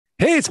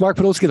Hey, it's Mark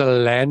Podolsky, the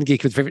Land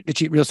Geek with favorite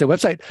niche real estate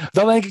website,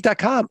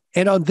 thelandgeek.com.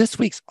 And on this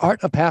week's Art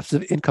of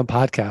Passive Income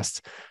podcast,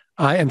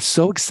 I am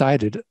so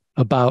excited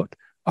about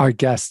our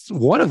guests.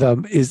 One of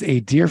them is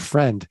a dear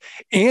friend,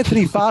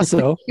 Anthony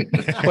Faso,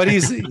 but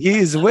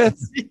he's with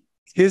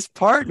his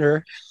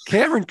partner,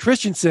 Cameron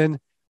Christiansen,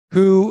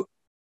 who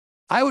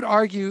I would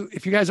argue,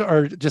 if you guys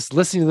are just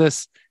listening to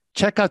this,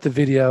 check out the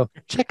video,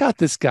 check out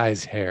this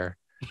guy's hair,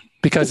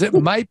 because it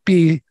might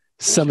be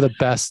some of the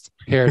best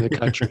hair in the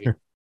country.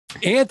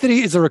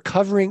 Anthony is a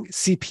recovering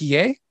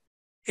CPA,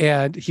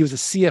 and he was a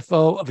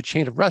CFO of a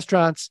chain of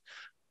restaurants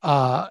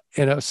and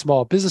a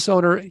small business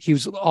owner. He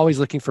was always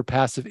looking for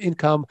passive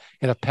income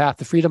and a path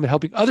to freedom and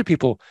helping other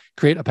people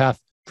create a path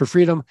for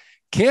freedom.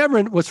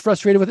 Cameron was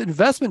frustrated with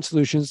investment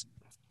solutions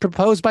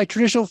proposed by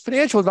traditional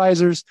financial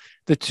advisors.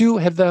 The two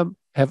have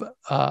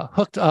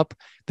hooked up.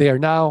 They are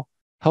now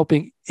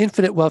helping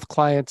infinite wealth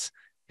clients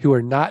who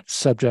are not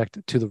subject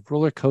to the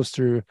roller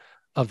coaster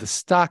of the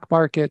stock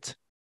market,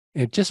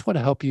 and just want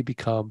to help you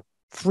become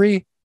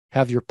free,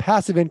 have your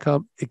passive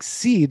income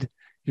exceed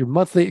your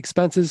monthly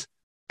expenses.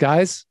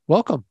 Guys,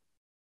 welcome.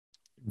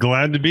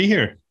 Glad to be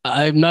here.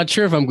 I'm not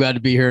sure if I'm glad to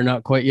be here or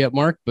not quite yet,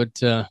 Mark,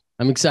 but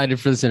I'm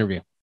excited for this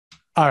interview.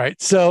 All right,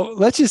 so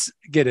let's just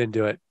get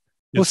into it.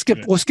 We'll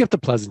skip the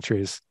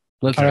pleasantries.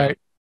 All right.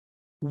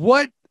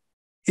 What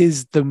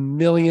is the $1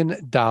 million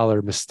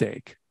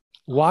mistake?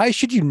 Why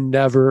should you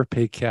never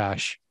pay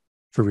cash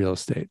for real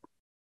estate?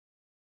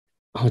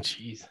 Oh,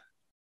 geez.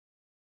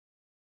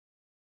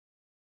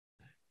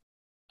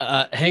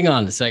 Hang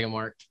on a second,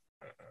 Mark.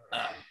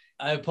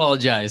 I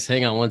apologize.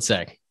 Hang on one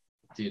sec,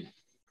 dude.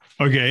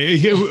 Okay,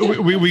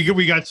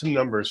 we got some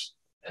numbers.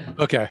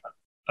 Okay.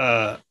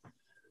 Sorry,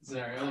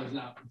 I was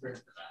not prepared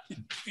for that.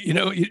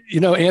 You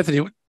know,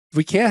 Anthony,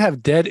 we can't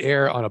have dead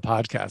air on a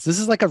podcast. This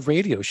is like a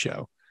radio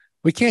show.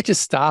 We can't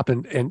just stop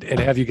and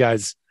have you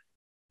guys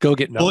go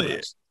get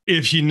numbers. Well,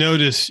 if you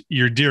notice,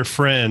 your dear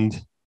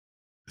friend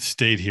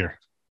stayed here.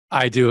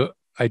 I do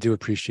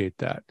appreciate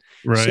that.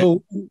 Right.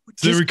 So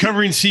the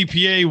recovering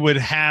CPA would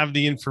have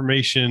the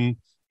information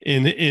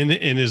in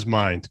his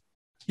mind.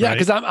 Yeah,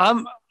 because right?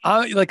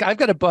 I'm like, I've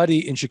got a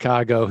buddy in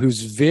Chicago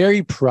who's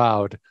very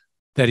proud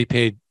that he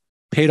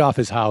paid off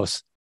his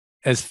house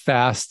as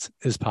fast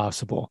as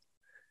possible.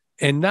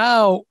 And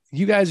now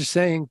you guys are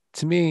saying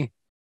to me,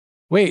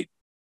 wait,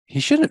 he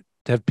shouldn't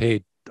have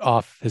paid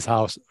off his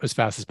house as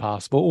fast as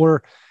possible.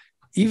 Or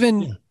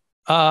even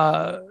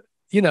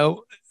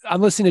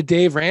I'm listening to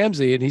Dave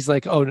Ramsey and he's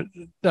like, oh,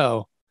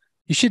 no,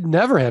 you should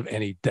never have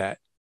any debt.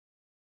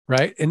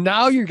 Right. And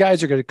now you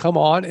guys are going to come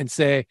on and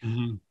say,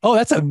 oh,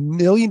 that's $1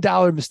 million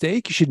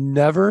mistake. You should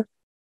never.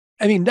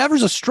 I mean,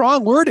 never's a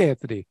strong word,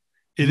 Anthony.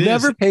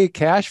 Never pay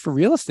cash for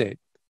real estate.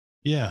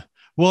 Yeah.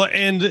 Well,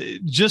 and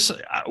just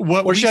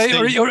what or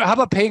how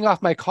about paying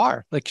off my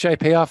car? Like, should I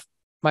pay off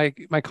my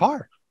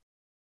car?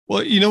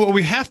 Well, you know what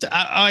we have to,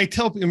 I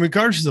tell in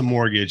regards to the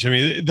mortgage, I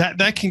mean,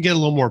 that can get a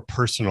little more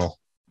personal.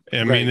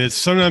 I mean,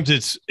 sometimes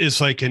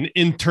it's like an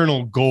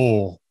internal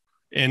goal,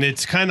 and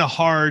it's kind of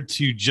hard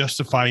to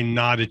justify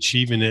not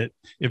achieving it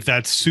if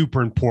that's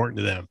super important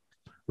to them,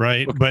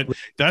 right? Okay. But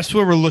that's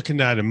what we're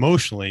looking at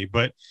emotionally.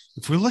 But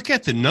if we look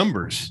at the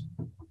numbers,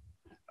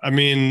 I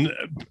mean,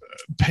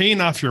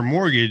 paying off your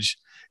mortgage,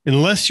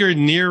 unless you're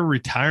near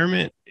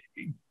retirement,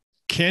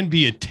 can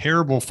be a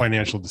terrible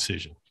financial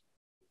decision.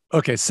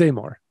 Okay, say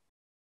more.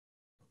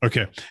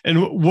 Okay,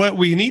 and what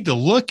we need to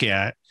look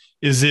at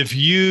is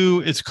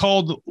it's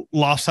called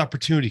lost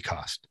opportunity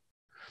cost.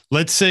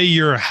 Let's say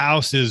your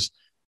house is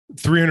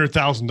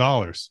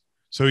 $300,000.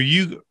 So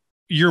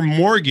your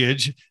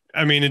mortgage,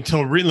 I mean,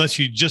 unless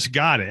you just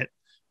got it,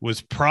 was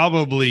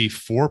probably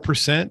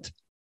 4%,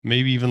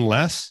 maybe even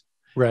less.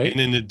 Right. And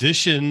in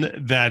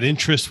addition, that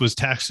interest was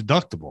tax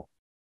deductible.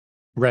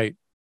 Right.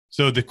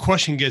 So the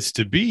question gets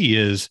to be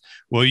is,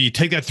 well, you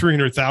take that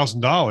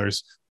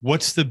 $300,000,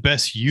 what's the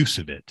best use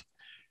of it?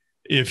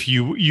 If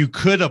you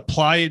could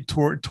apply it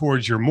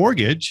towards your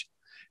mortgage,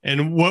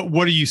 and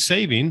what are you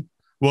saving?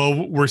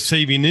 Well, we're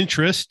saving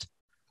interest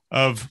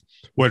of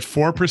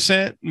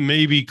 4%,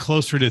 maybe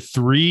closer to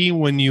 3%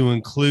 when you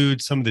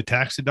include some of the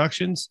tax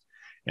deductions.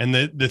 And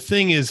the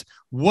thing is,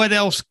 what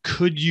else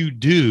could you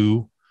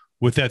do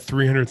with that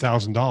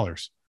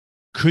 $300,000?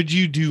 Could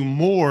you do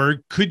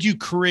more? Could you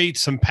create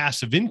some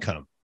passive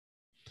income?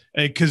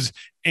 Because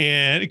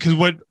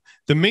what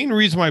the main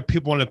reason why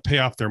people want to pay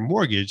off their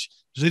mortgage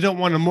is they don't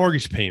want a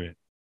mortgage payment.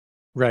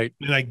 Right.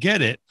 And I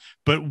get it.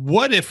 But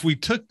what if we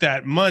took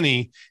that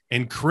money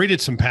and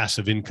created some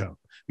passive income?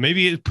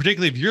 Maybe,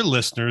 particularly if you're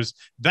listeners,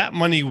 that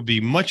money would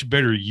be much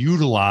better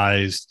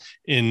utilized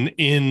in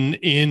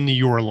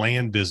your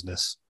land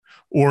business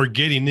or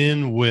getting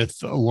in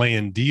with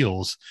land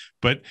deals.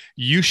 But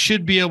you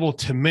should be able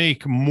to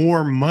make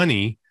more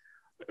money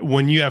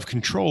when you have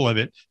control of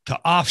it to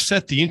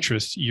offset the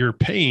interest you're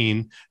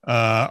paying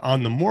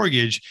on the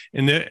mortgage.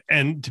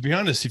 And to be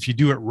honest, if you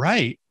do it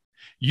right,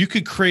 you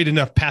could create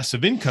enough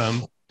passive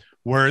income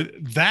where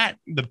that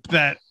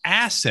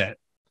asset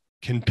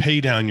can pay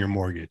down your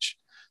mortgage.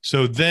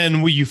 So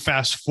then you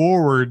fast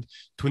forward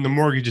to when the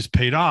mortgage is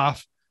paid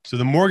off. So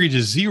the mortgage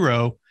is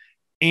zero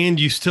and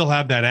you still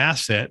have that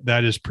asset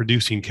that is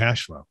producing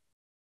cash flow.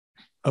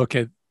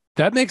 Okay.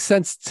 That makes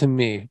sense to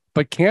me.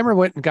 But Cameron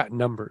went and got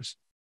numbers.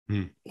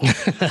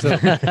 So,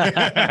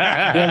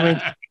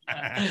 Cameron,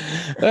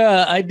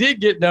 I did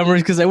get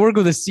numbers because I work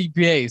with a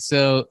CPA.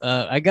 So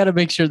I got to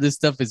make sure this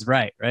stuff is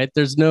right.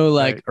 There's no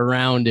like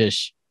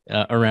around-ish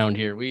around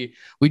here. We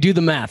do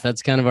the math.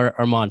 That's kind of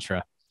our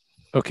mantra.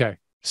 Okay.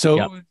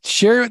 So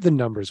share the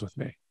numbers with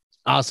me.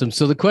 Awesome.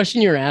 So the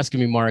question you're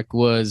asking me, Mark,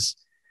 was,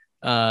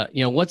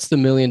 what's the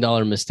 $1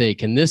 million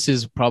mistake? And this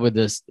is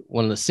probably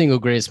one of the single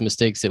greatest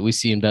mistakes that we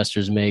see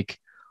investors make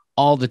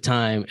all the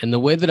time. And the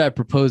way that I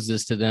propose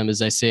this to them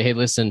is I say, hey,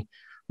 listen,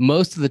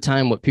 most of the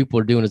time what people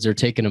are doing is they're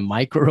taking a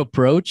micro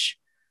approach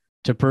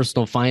to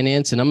personal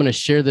finance. And I'm going to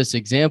share this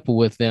example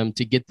with them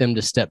to get them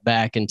to step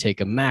back and take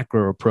a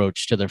macro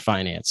approach to their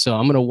finance. So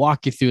I'm going to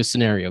walk you through a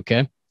scenario.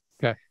 Okay.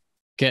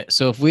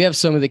 So if we have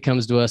somebody that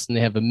comes to us and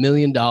they have $1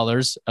 million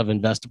of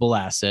investable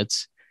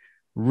assets,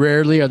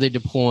 rarely are they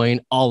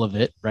deploying all of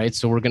it, right?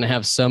 So we're going to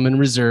have some in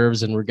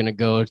reserves and we're going to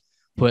go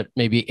put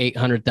maybe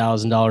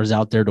 $800,000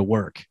 out there to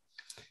work.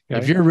 Okay.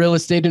 If you're a real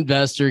estate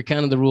investor,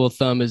 kind of the rule of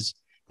thumb is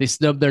they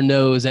snub their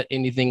nose at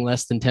anything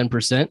less than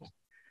 10%,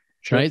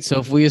 right? So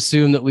if we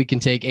assume that we can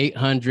take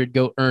 800,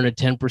 go earn a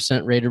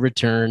 10% rate of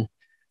return,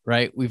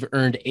 right? We've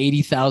earned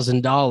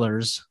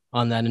 $80,000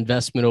 on that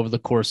investment over the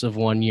course of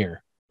 1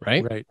 year,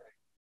 right? Right.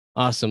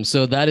 Awesome.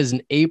 So that is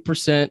an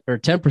 8% or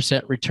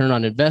 10% return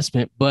on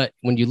investment. But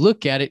when you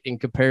look at it in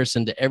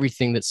comparison to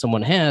everything that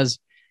someone has,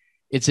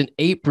 it's an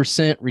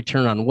 8%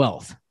 return on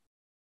wealth.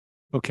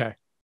 Okay.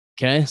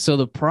 So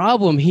the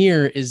problem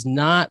here is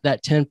not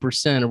that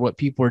 10% of what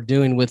people are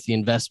doing with the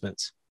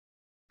investments.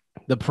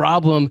 The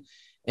problem,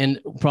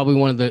 and probably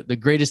one of the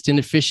greatest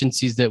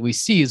inefficiencies that we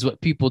see, is what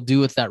people do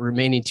with that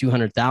remaining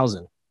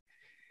 200,000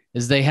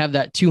 is they have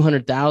that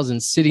 200,000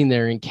 sitting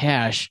there in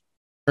cash,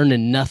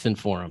 earning nothing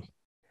for them.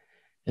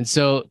 And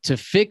so to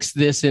fix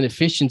this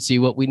inefficiency,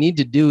 what we need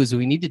to do is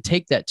we need to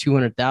take that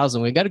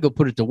 200,000. We got to go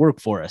put it to work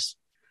for us.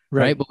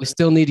 Right. But we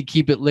still need to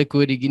keep it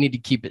liquid. You need to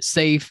keep it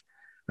safe.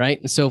 Right.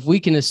 And so if we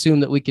can assume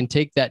that we can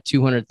take that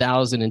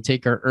 200,000 and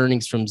take our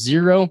earnings from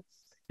zero,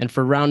 and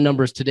for round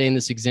numbers today in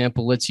this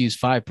example, let's use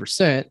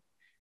 5%,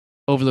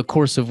 over the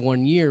course of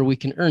 1 year, we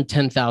can earn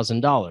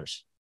 $10,000.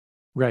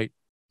 Right.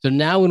 So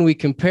now when we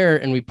compare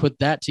and we put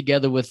that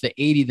together with the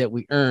 80 that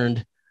we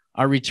earned,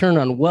 our return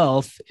on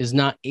wealth is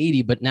not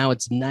 80, but now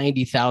it's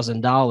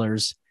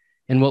 $90,000.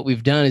 And what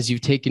we've done is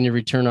you've taken your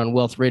return on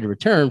wealth rate of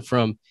return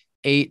from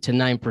 8 to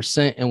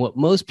 9%. And what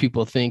most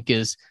people think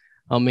is,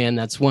 oh man,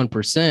 that's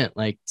 1%.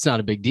 Like, it's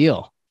not a big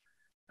deal.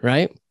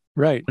 Right.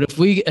 Right. But if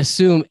we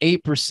assume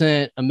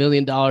 8%, $1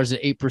 million at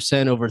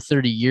 8% over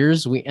 30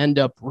 years, we end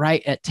up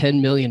right at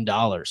 $10 million.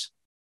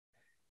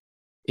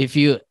 If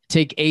you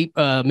take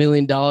 $8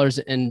 million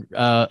and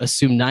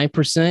assume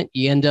 9%,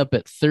 you end up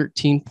at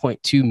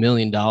 $13.2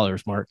 million,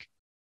 Mark.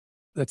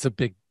 That's a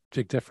big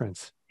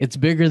difference. It's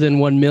bigger than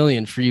 1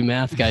 million for you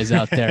math guys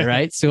out there,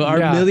 right? So our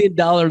 $1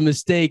 million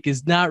mistake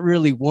is not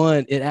really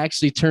one. It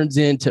actually turns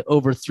into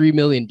over $3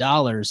 million,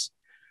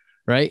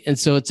 right? And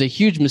so it's a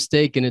huge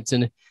mistake,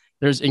 and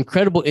there's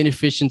incredible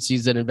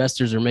inefficiencies that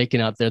investors are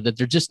making out there that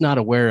they're just not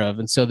aware of.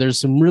 And so there's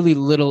some really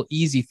little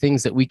easy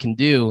things that we can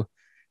do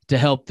to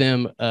help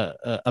them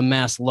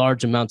amass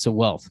large amounts of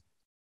wealth.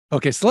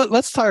 Okay, so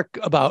let's talk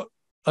about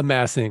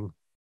amassing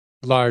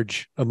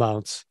large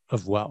amounts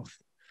of wealth.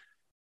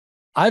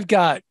 I've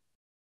got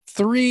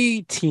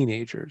 3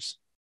 teenagers.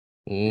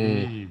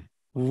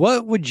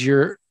 What would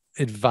your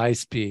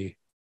advice be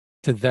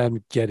to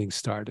them getting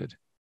started?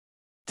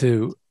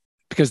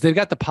 Because they've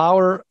got the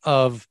power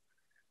of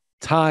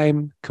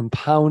time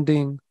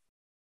compounding.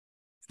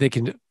 They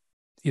can,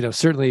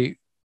 certainly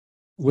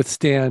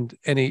withstand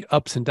any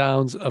ups and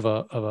downs of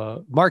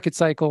a market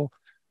cycle.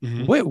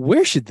 Mm-hmm.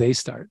 Where should they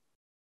start?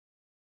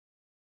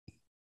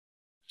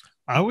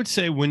 I would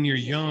say when you're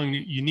young,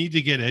 you need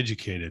to get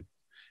educated.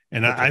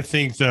 And okay. I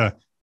think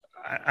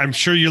I'm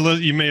sure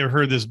you may have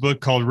heard this book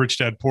called Rich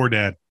Dad, Poor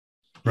Dad,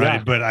 right?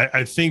 Yeah. But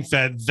I think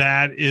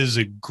that is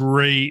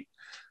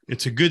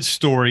it's a good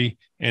story,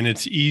 and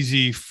it's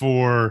easy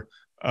for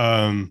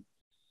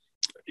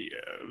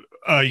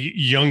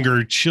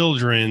younger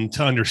children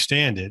to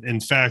understand it. In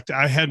fact,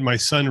 I had my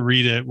son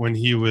read it when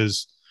he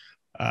was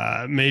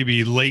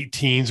maybe late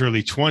teens,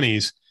 early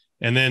 20s.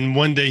 And then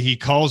one day he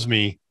calls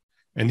me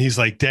and he's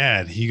like,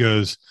 Dad, he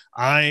goes,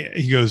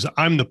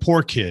 I'm the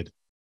poor kid.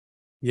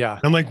 Yeah.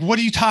 And I'm like, what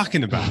are you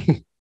talking about? And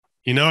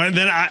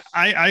then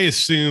I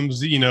assumed,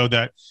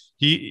 that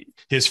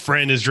his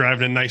friend is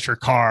driving a nicer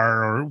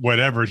car or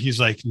whatever. He's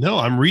like, no,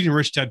 I'm reading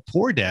Rich Dad,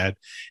 Poor Dad.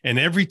 And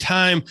every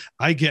time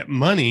I get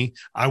money,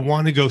 I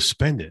want to go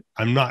spend it.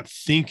 I'm not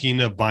thinking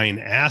of buying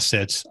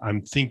assets.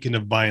 I'm thinking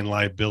of buying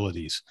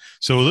liabilities.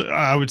 So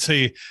I would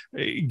say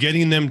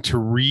getting them to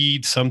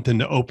read something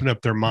to open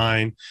up their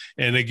mind.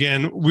 And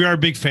again, we are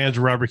big fans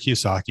of Robert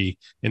Kiyosaki,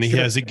 and he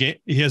has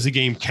a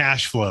game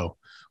Cash Flow,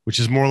 which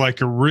is more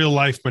like a real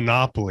life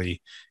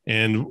monopoly.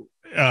 And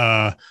what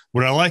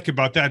I like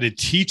about that, it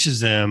teaches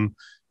them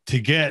to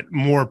get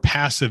more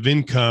passive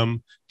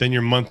income than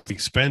your monthly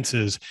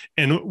expenses.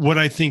 And what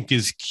I think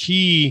is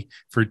key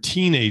for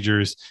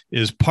teenagers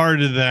is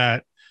part of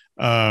that.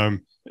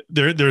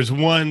 There's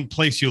one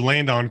place you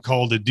land on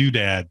called a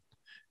doodad,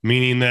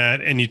 meaning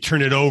that, and you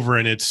turn it over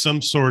and it's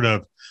some sort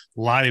of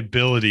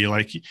liability,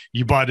 like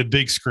you bought a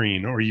big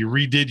screen or you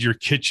redid your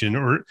kitchen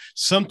or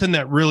something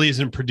that really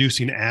isn't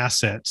producing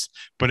assets.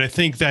 But I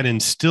think that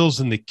instills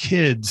in the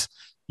kids,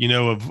 you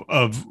know,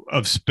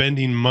 of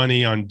spending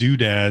money on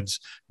doodads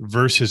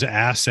versus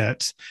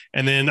assets.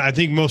 And then I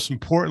think most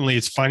importantly,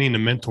 it's finding a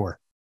mentor,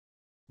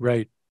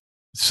 right?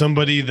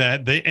 Somebody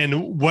that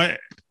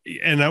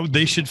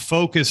they should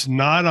focus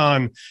not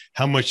on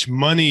how much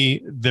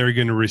money they're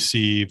going to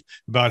receive,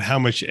 about how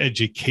much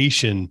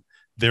education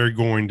they're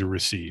going to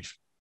receive.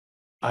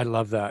 I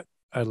love that.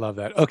 I love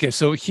that. Okay.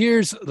 So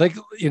here's, like,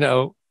 you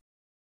know,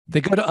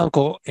 they go to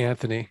Uncle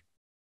Anthony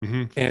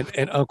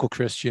and Uncle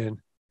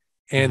Christian,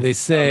 and they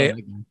say,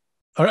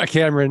 or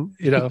Cameron,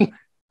 you know,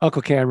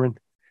 Uncle Cameron,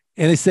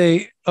 and they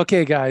say,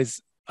 okay,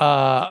 guys,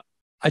 I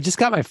just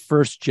got my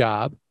first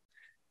job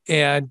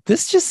and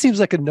this just seems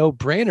like a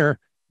no-brainer.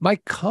 My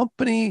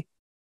company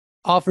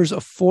offers a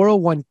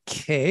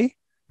 401k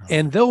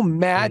and they'll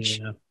match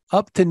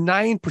up to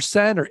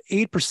 9% or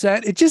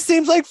 8%. It just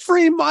seems like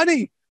free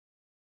money.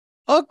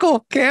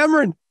 Uncle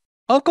Cameron,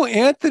 Uncle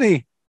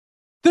Anthony,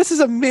 this is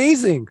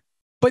amazing.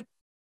 But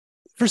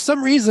for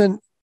some reason,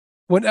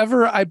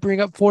 whenever I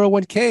bring up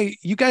 401k,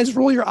 you guys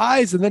roll your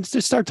eyes and then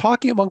just start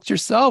talking amongst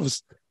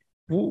yourselves.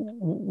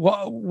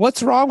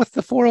 What's wrong with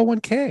the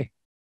 401k?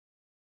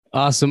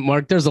 Awesome,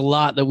 Mark. There's a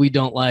lot that we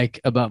don't like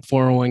about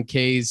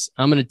 401ks.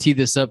 I'm going to tee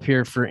this up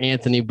here for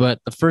Anthony, but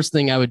the first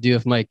thing I would do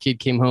if my kid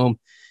came home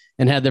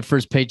and had their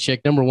first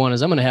paycheck, number one,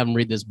 is I'm going to have them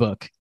read this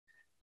book.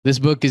 This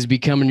book is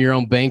Becoming Your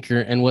Own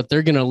Banker. And what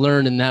they're going to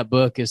learn in that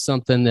book is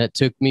something that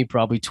took me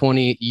probably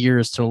 28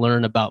 years to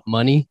learn about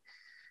money.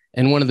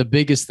 And one of the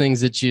biggest things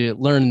that you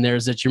learn in there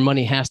is that your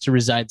money has to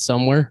reside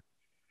somewhere,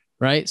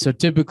 right? So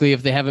typically,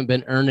 if they haven't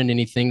been earning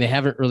anything, they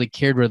haven't really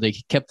cared where they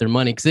kept their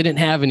money because they didn't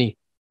have any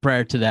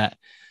prior to that.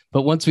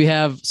 But once we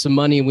have some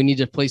money, we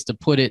need a place to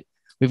put it.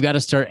 We've got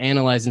to start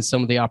analyzing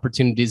some of the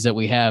opportunities that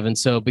we have. And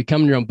so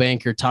Becoming Your Own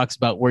Banker talks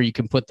about where you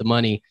can put the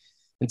money.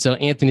 And so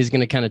Anthony's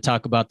going to kind of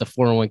talk about the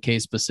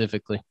 401k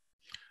specifically.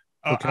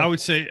 Okay. I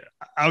would say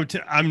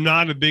I'm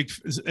not a big,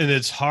 and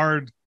it's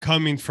hard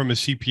coming from a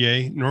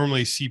CPA.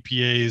 Normally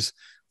CPAs,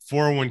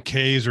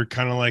 401ks are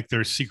kind of like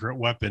their secret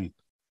weapon,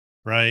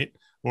 right?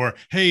 Or,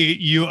 hey,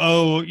 you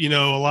owe, you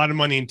know, a lot of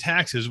money in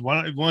taxes.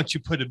 Why don't you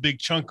put a big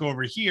chunk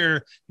over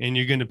here and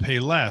you're going to pay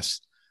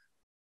less?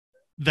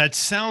 That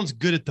sounds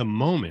good at the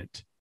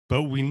moment,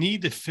 but we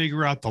need to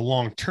figure out the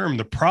long term.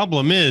 The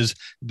problem is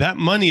that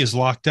money is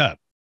locked up,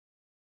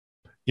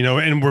 you know,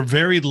 and we're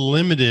very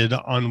limited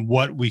on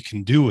what we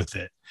can do with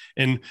it.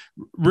 And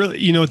really,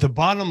 you know, at the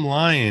bottom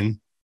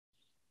line,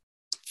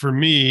 for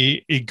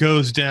me, it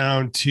goes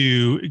down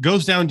to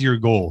your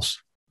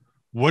goals.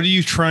 What are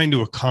you trying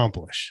to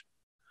accomplish?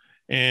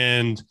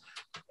 And,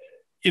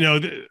 you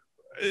know,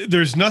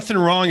 there's nothing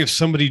wrong if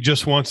somebody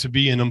just wants to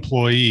be an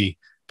employee,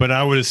 but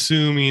I would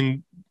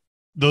assuming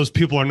those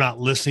people are not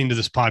listening to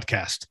this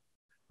podcast,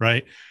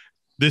 right?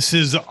 This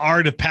is the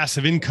art of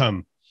passive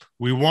income.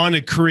 We want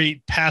to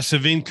create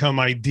passive income,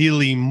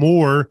 ideally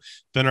more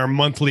than our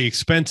monthly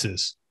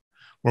expenses,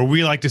 or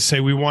we like to say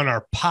we want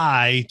our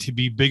pie to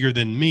be bigger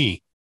than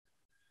me.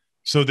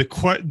 So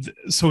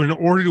in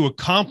order to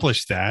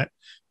accomplish that,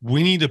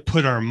 we need to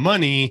put our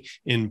money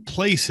in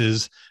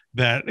places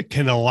that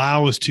can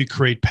allow us to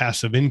create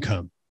passive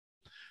income.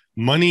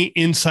 Money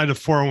inside a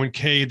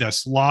 401k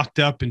that's locked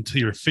up until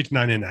you're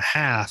 59 and a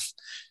half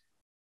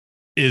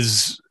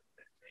is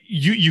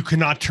you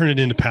cannot turn it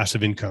into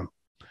passive income.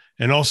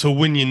 And also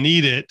when you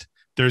need it,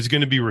 there's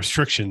going to be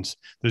restrictions.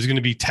 There's going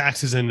to be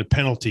taxes and a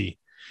penalty.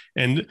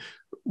 And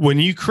when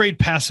you create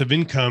passive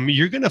income,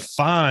 you're going to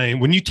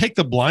find when you take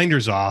the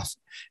blinders off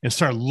and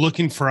start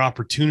looking for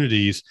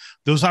opportunities,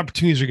 those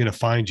opportunities are going to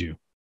find you.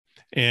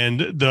 And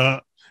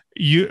the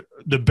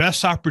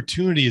best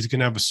opportunity is going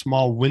to have a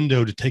small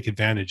window to take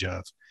advantage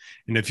of.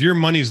 And if your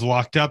money's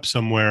locked up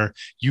somewhere,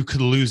 you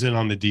could lose it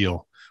on the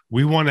deal.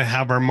 We want to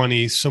have our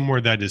money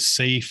somewhere that is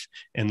safe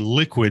and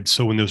liquid.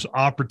 So when those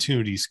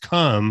opportunities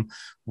come,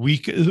 we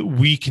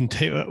can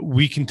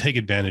take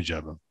advantage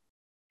of them.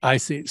 I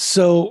see.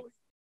 So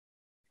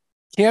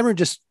Cameron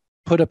just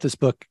put up this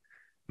book,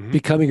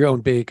 Becoming Your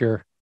Own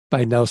Banker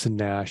by Nelson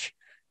Nash.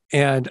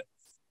 And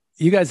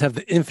you guys have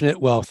the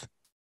Infinite Wealth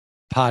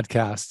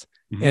podcast.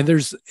 And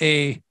there's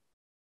a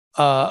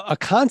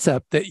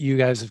concept that you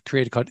guys have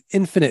created called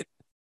infinite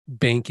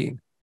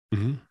banking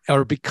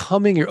or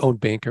becoming your own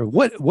banker.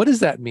 What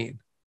does that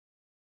mean?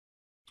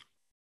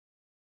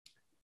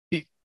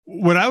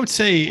 What I would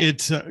say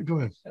it's go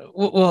ahead.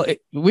 Well,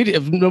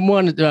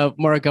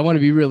 Mark, I want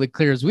to be really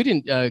clear is we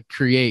didn't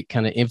create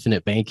kind of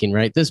infinite banking,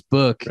 right? This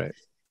book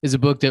is a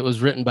book that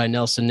was written by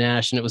Nelson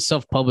Nash and it was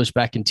self-published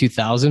back in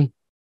 2000.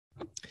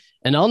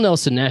 And all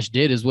Nelson Nash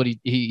did is what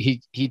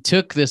he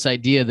took this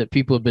idea that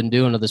people have been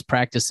doing, or this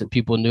practice that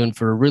people have been doing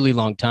for a really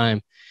long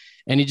time,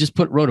 and he just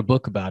wrote a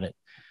book about it,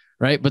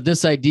 right? But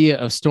this idea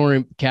of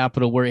storing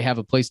capital where you have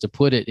a place to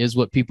put it is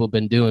what people have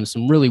been doing.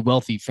 Some really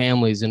wealthy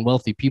families and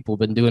wealthy people have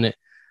been doing it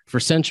for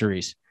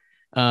centuries.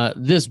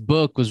 This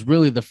book was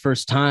really the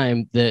first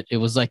time that it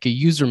was like a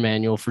user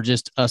manual for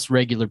just us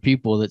regular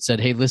people that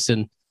said, hey,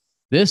 listen,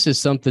 this is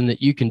something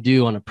that you can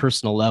do on a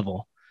personal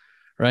level.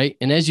 Right.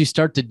 And as you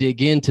start to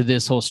dig into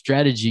this whole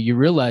strategy, you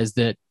realize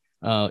that,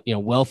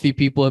 wealthy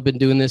people have been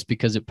doing this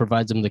because it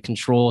provides them the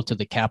control to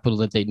the capital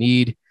that they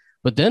need.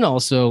 But then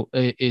also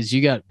is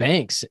you got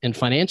banks and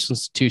financial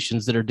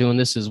institutions that are doing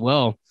this as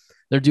well.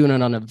 They're doing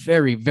it on a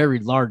very, very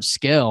large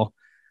scale,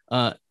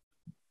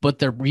 but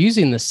they're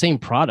using the same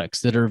products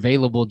that are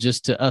available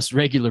just to us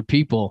regular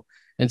people.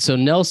 And so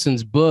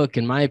Nelson's book,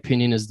 in my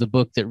opinion, is the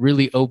book that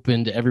really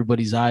opened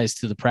everybody's eyes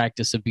to the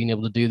practice of being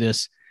able to do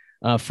this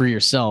for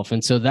yourself.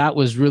 And so that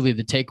was really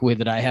the takeaway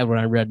that I had when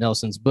I read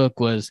Nelson's book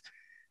was,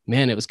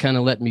 man, it was kind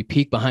of letting me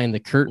peek behind the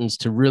curtains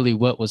to really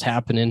what was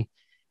happening,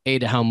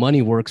 to how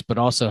money works, but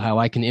also how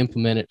I can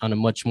implement it on a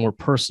much more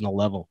personal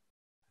level.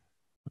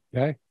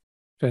 Okay.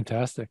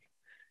 Fantastic.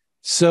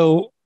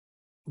 So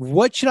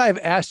what should I have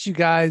asked you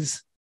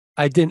guys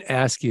I didn't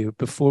ask you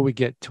before we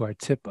get to our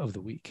tip of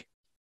the week?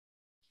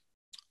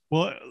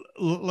 Well,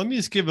 let me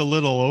just give a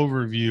little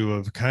overview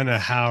of kind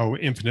of how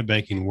infinite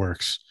banking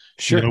works.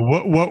 Sure.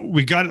 What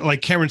we got,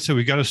 like Cameron said,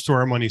 we got to store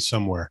our money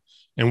somewhere,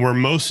 and where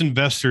most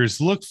investors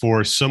look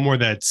for somewhere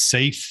that's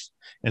safe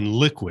and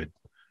liquid.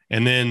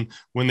 And then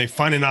when they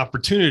find an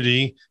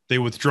opportunity, they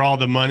withdraw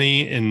the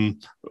money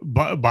and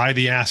buy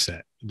the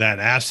asset. That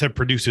asset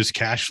produces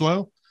cash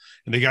flow,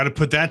 and they got to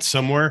put that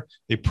somewhere.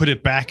 They put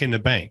it back in the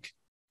bank.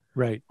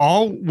 Right.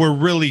 All we're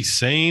really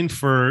saying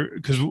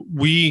because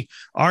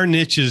our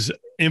niche is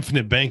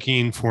infinite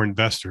banking for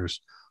investors.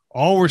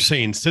 All we're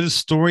saying, instead of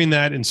storing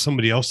that in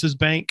somebody else's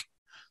bank,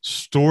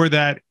 store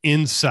that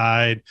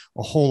inside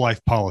a whole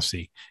life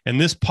policy. And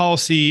this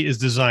policy is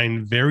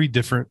designed very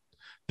different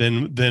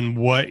than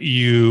what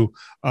you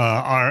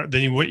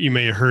what you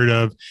may have heard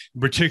of.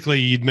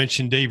 Particularly, you'd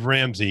mentioned Dave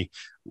Ramsey.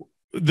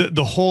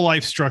 The whole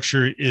life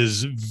structure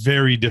is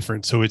very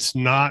different. So it's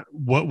not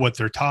what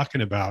they're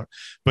talking about,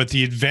 but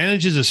the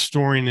advantages of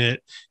storing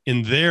it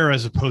in there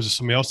as opposed to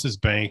somebody else's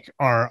bank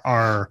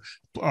are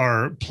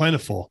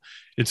plentiful.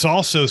 It's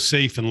also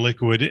safe and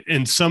liquid,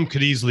 and some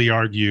could easily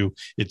argue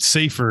it's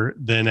safer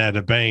than at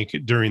a bank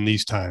during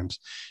these times.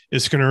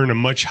 It's going to earn a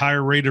much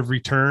higher rate of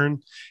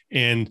return,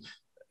 and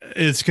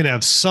it's going to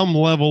have some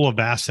level of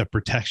asset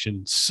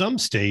protection. Some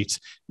states,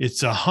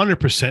 it's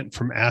 100%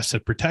 from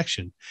asset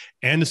protection,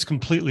 and it's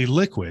completely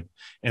liquid.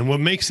 And what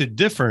makes it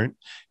different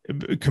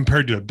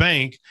compared to a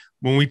bank,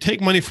 when we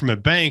take money from a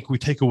bank, we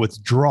take a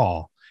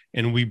withdrawal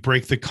and we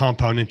break the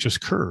compound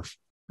interest curve.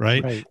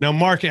 Right. Now,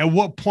 Mark, at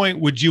what point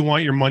would you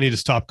want your money to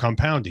stop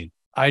compounding?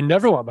 I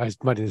never want my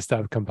money to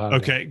stop compounding.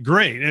 Okay,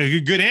 great.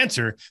 A good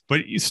answer.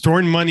 But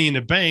storing money in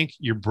a bank,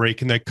 you're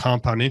breaking that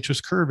compound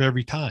interest curve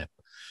every time.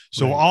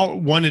 So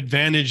one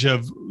advantage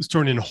of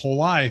storing in a whole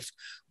life,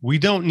 we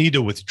don't need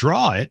to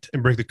withdraw it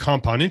and break the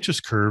compound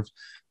interest curve.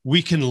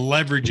 We can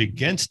leverage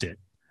against it,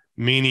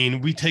 meaning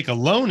we take a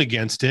loan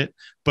against it,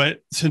 but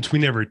since we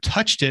never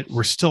touched it,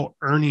 we're still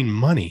earning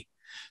money.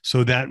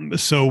 So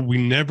we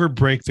never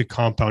break the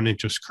compound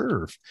interest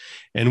curve.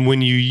 And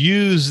when you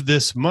use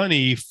this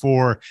money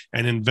for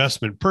an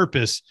investment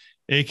purpose,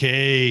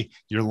 AKA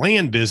your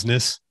land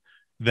business,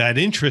 that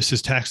interest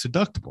is tax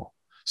deductible.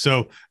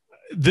 So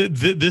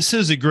this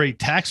is a great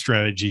tax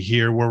strategy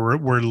here where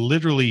we're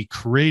literally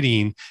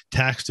creating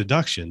tax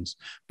deductions,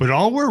 but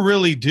all we're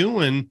really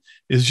doing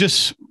is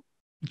just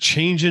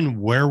changing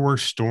where we're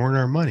storing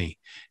our money.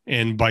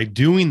 And by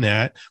doing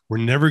that, we're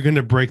never going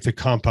to break the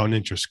compound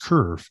interest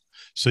curve.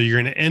 So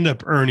you're going to end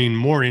up earning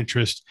more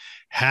interest,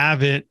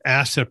 have it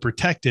asset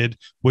protected,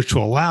 which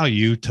will allow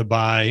you to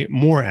buy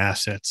more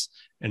assets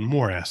and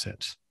more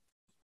assets.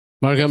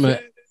 Mark,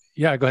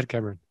 yeah, go ahead,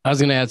 Cameron. I was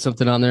going to add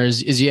something on there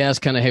is you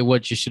asked kind of, hey,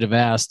 what you should have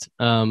asked.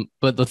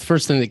 But the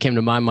first thing that came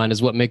to my mind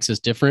is what makes us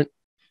different.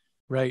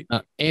 Right.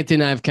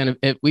 Anthony and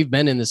I we've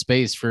been in the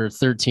space for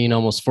 13,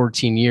 almost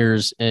 14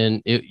 years.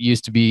 And it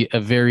used to be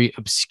a very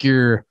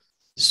obscure,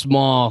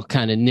 small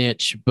kind of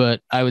niche,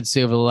 but I would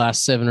say over the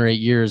last 7 or 8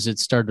 years,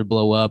 it's started to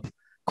blow up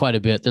quite a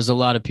bit. There's a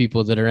lot of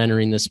people that are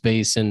entering the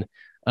space. And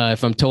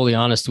if I'm totally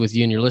honest with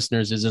you and your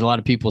listeners, there's a lot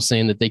of people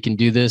saying that they can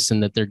do this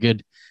and that they're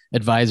good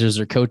advisors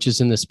or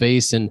coaches in the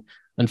space. And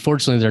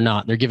unfortunately, they're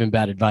not. They're giving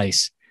bad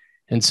advice.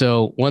 And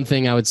so one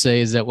thing I would say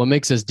is that what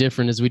makes us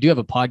different is we do have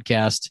a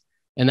podcast.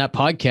 And that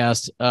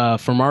podcast,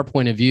 from our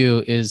point of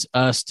view, is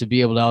us to be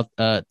able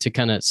to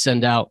kind of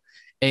send out,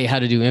 how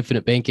to do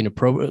infinite banking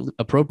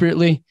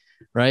appropriately.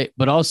 Right.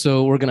 But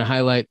also we're going to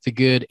highlight the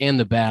good and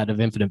the bad of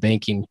infinite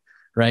banking.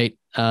 Right.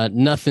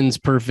 Nothing's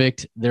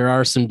perfect. There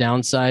are some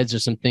downsides or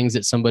some things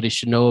that somebody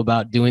should know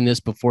about doing this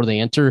before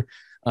they enter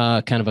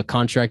kind of a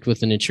contract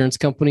with an insurance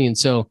company. And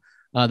so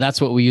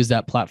that's what we use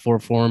that platform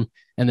for.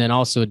 And then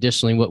also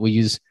additionally, what we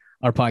use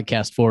our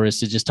podcast for, is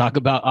to just talk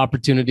about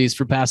opportunities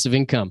for passive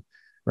income,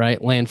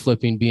 right? Land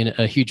flipping being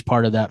a huge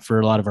part of that for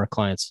a lot of our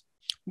clients.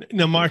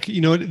 Now, Mark,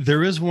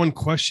 there is one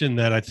question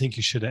that I think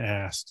you should have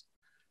asked,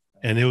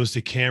 and it was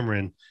to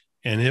Cameron,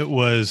 and it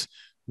was,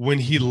 when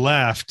he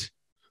left,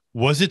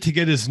 was it to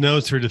get his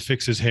notes or to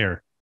fix his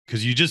hair?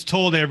 Because you just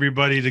told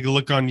everybody to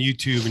look on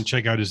YouTube and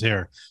check out his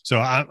hair. So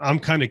I'm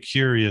kind of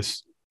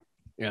curious.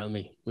 Yeah, let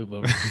me move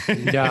over.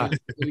 Yeah.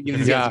 Give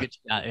these guys a good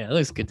shot. Yeah, it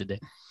looks good today.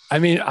 I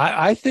mean,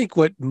 I think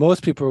what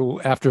most people,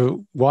 after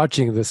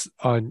watching this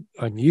on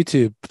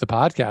YouTube, the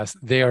podcast,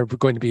 they are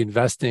going to be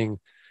investing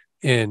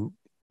in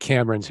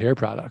Cameron's hair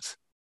products.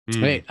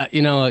 Hey,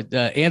 he's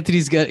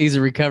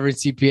a recovering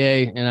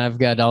CPA, and I've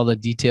got all the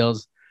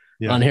details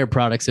on hair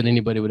products that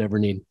anybody would ever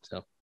need.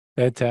 So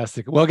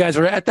fantastic. Well, guys,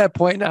 we're at that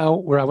point now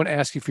where I want to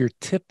ask you for your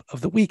tip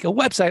of the week: a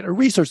website, a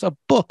resource, a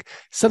book,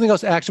 something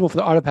else actionable for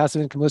the Art of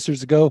Passive Income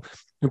listeners to go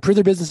improve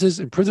their businesses,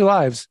 improve their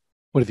lives.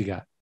 What have you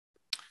got?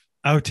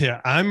 I would tell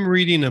you, I'm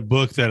reading a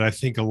book that I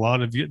think a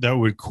lot of you that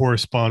would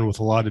correspond with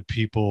a lot of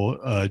people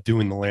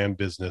doing the land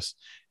business.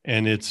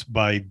 And it's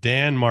by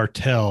Dan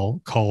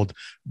Martell, called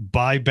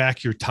Buy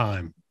Back Your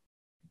Time.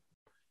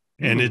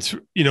 And it's,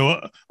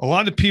 a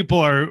lot of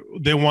people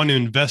they want to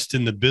invest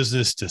in the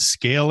business to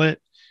scale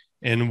it.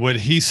 And what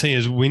he's saying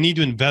is we need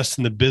to invest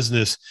in the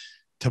business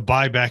to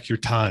buy back your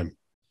time.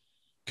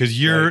 Because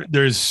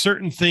there's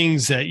certain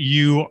things that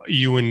you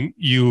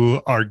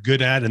are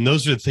good at, and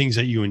those are the things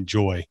that you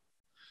enjoy.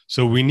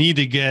 So we need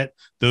to get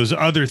those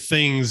other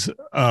things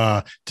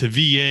to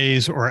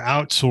VAs or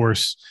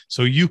outsource,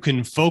 so you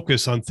can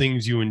focus on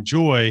things you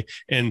enjoy,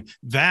 and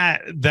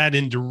that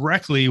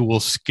indirectly will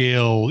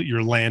scale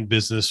your land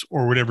business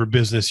or whatever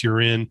business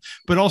you're in.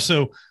 But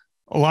also,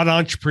 a lot of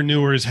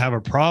entrepreneurs have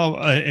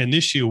an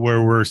issue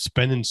where we're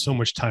spending so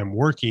much time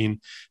working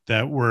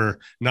that we're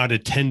not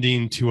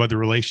attending to other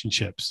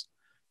relationships.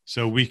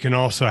 So we can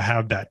also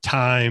have that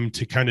time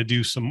to kind of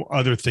do some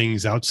other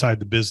things outside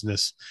the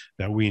business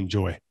that we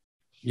enjoy.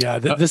 Yeah,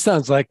 this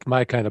sounds like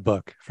my kind of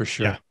book for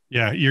sure.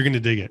 Yeah, you're going to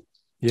dig it.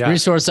 Yeah.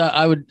 Resource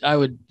I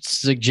would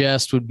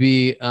suggest would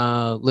be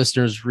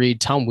listeners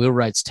read Tom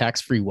Wheelwright's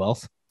Tax-Free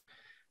Wealth.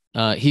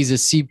 He's a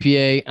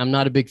CPA. I'm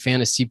not a big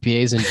fan of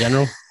CPAs in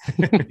general.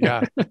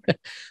 Yeah. They're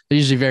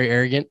usually very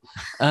arrogant.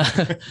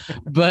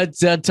 But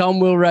Tom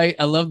Wheelwright,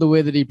 I love the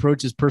way that he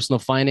approaches personal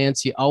finance.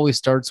 He always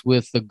starts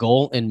with the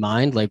goal in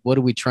mind, like what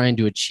are we trying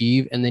to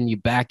achieve? And then you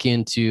back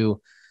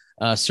into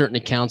certain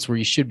accounts where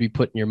you should be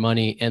putting your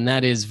money. And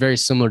that is very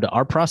similar to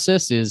our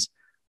process. Is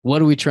what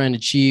are we trying to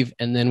achieve?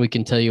 And then we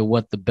can tell you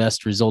what the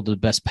best result or the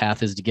best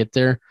path is to get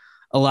there.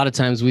 A lot of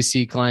times we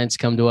see clients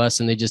come to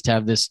us and they just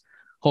have this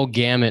whole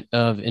gamut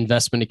of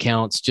investment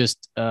accounts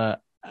just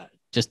out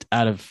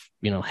of,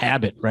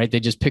 habit, right? They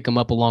just pick them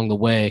up along the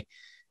way,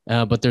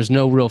 but there's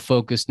no real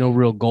focus, no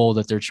real goal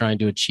that they're trying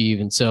to achieve.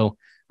 And so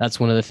that's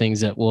one of the things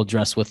that we'll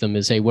address with them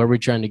is, hey, where are we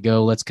trying to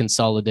go? Let's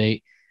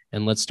consolidate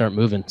and let's start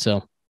moving.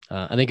 So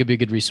I think it'd be a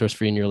good resource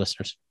for you and your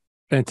listeners.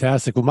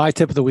 Fantastic. Well, my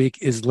tip of the week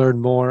is learn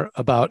more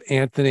about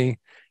Anthony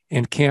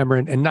and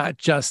Cameron, and not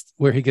just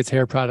where he gets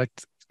hair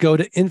products. Go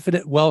to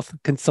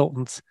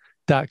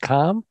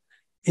infinitewealthconsultants.com,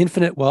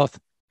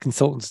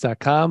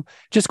 infinitewealthconsultants.com.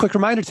 Just a quick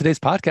reminder, today's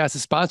podcast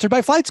is sponsored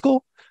by Flight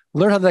School.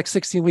 Learn how the next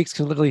 16 weeks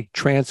can literally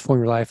transform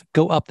your life.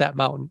 Go up that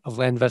mountain of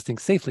land investing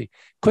safely,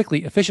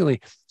 quickly,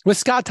 efficiently, with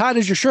Scott Todd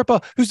as your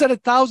Sherpa, who's done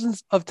it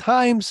thousands of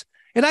times.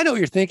 And I know what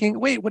you're thinking.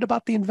 Wait, what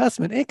about the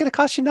investment? It ain't going to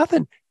cost you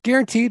nothing.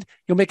 Guaranteed,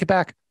 you'll make it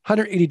back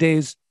 180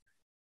 days.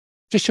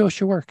 Just show us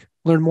your work.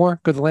 Learn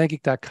more. Go to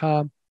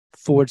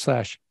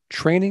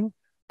thelandgeek.com/training,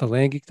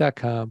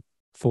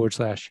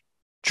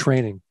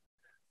 thelandgeek.com/training.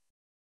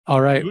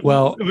 All right.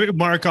 Well,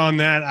 Mark, on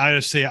that, I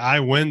just say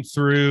I went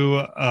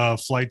through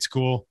flight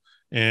school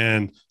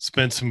and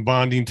spent some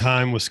bonding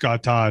time with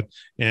Scott Todd.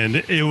 And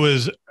it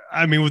was,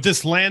 with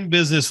this land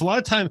business, a lot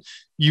of time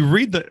you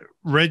read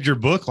your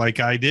book like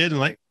I did, and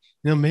like,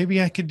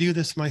 maybe I could do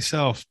this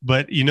myself.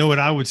 But you know what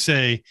I would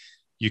say?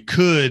 You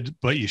could,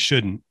 but you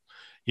shouldn't.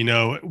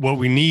 What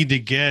we need to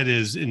get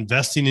is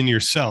investing in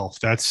yourself.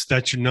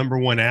 That's your number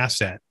one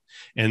asset.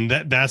 And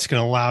that's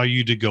going to allow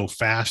you to go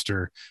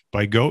faster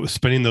by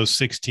spending those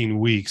 16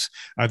 weeks.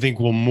 I think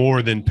will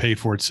more than pay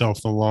for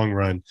itself in the long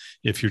run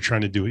if you're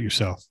trying to do it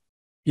yourself.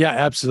 Yeah,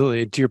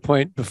 absolutely. To your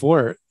point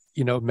before,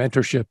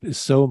 mentorship is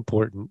so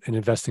important, and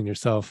investing in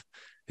yourself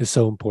is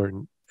so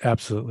important.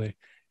 Absolutely.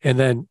 And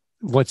then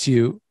once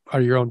you are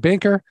your own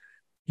banker,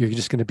 you're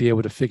just going to be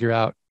able to figure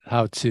out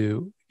how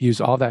to use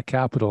all that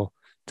capital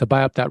to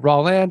buy up that raw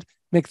land,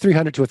 make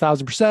 300 to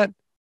 1,000%,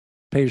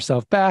 pay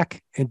yourself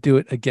back, and do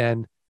it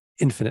again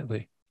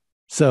infinitely.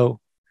 So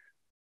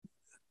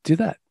do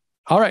that.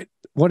 All right.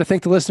 Want to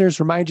thank the listeners.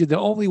 Remind you, the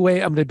only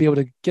way I'm going to be able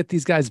to get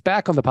these guys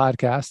back on the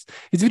podcast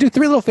is if you do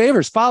 3 little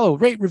favors: follow,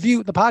 rate,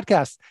 review the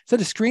podcast, send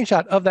a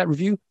screenshot of that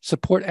review,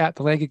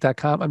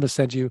 support@thelandgeek.com. I'm going to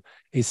send you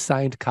a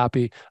signed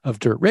copy of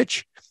Dirt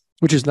Rich,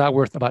 which is now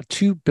worth about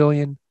 $2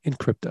 billion in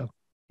crypto.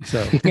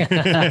 So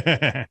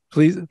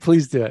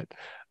please do it.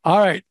 All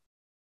right.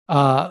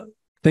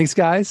 Thanks,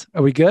 guys.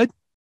 Are we good?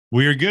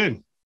 We are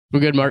good. We're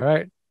good, Mark.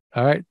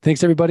 All right.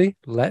 Thanks, everybody.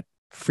 Let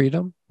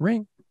freedom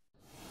ring.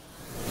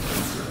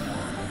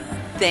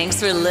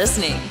 Thanks for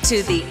listening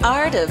to the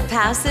Art of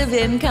Passive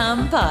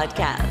Income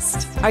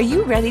podcast. Are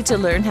you ready to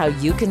learn how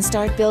you can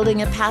start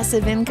building a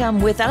passive income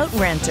without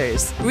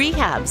renters,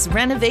 rehabs,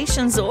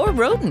 renovations, or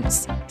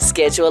rodents?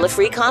 Schedule a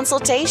free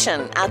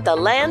consultation at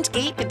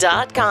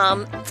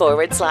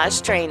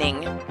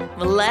thelandgeek.com/training.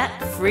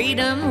 Let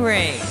freedom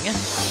ring.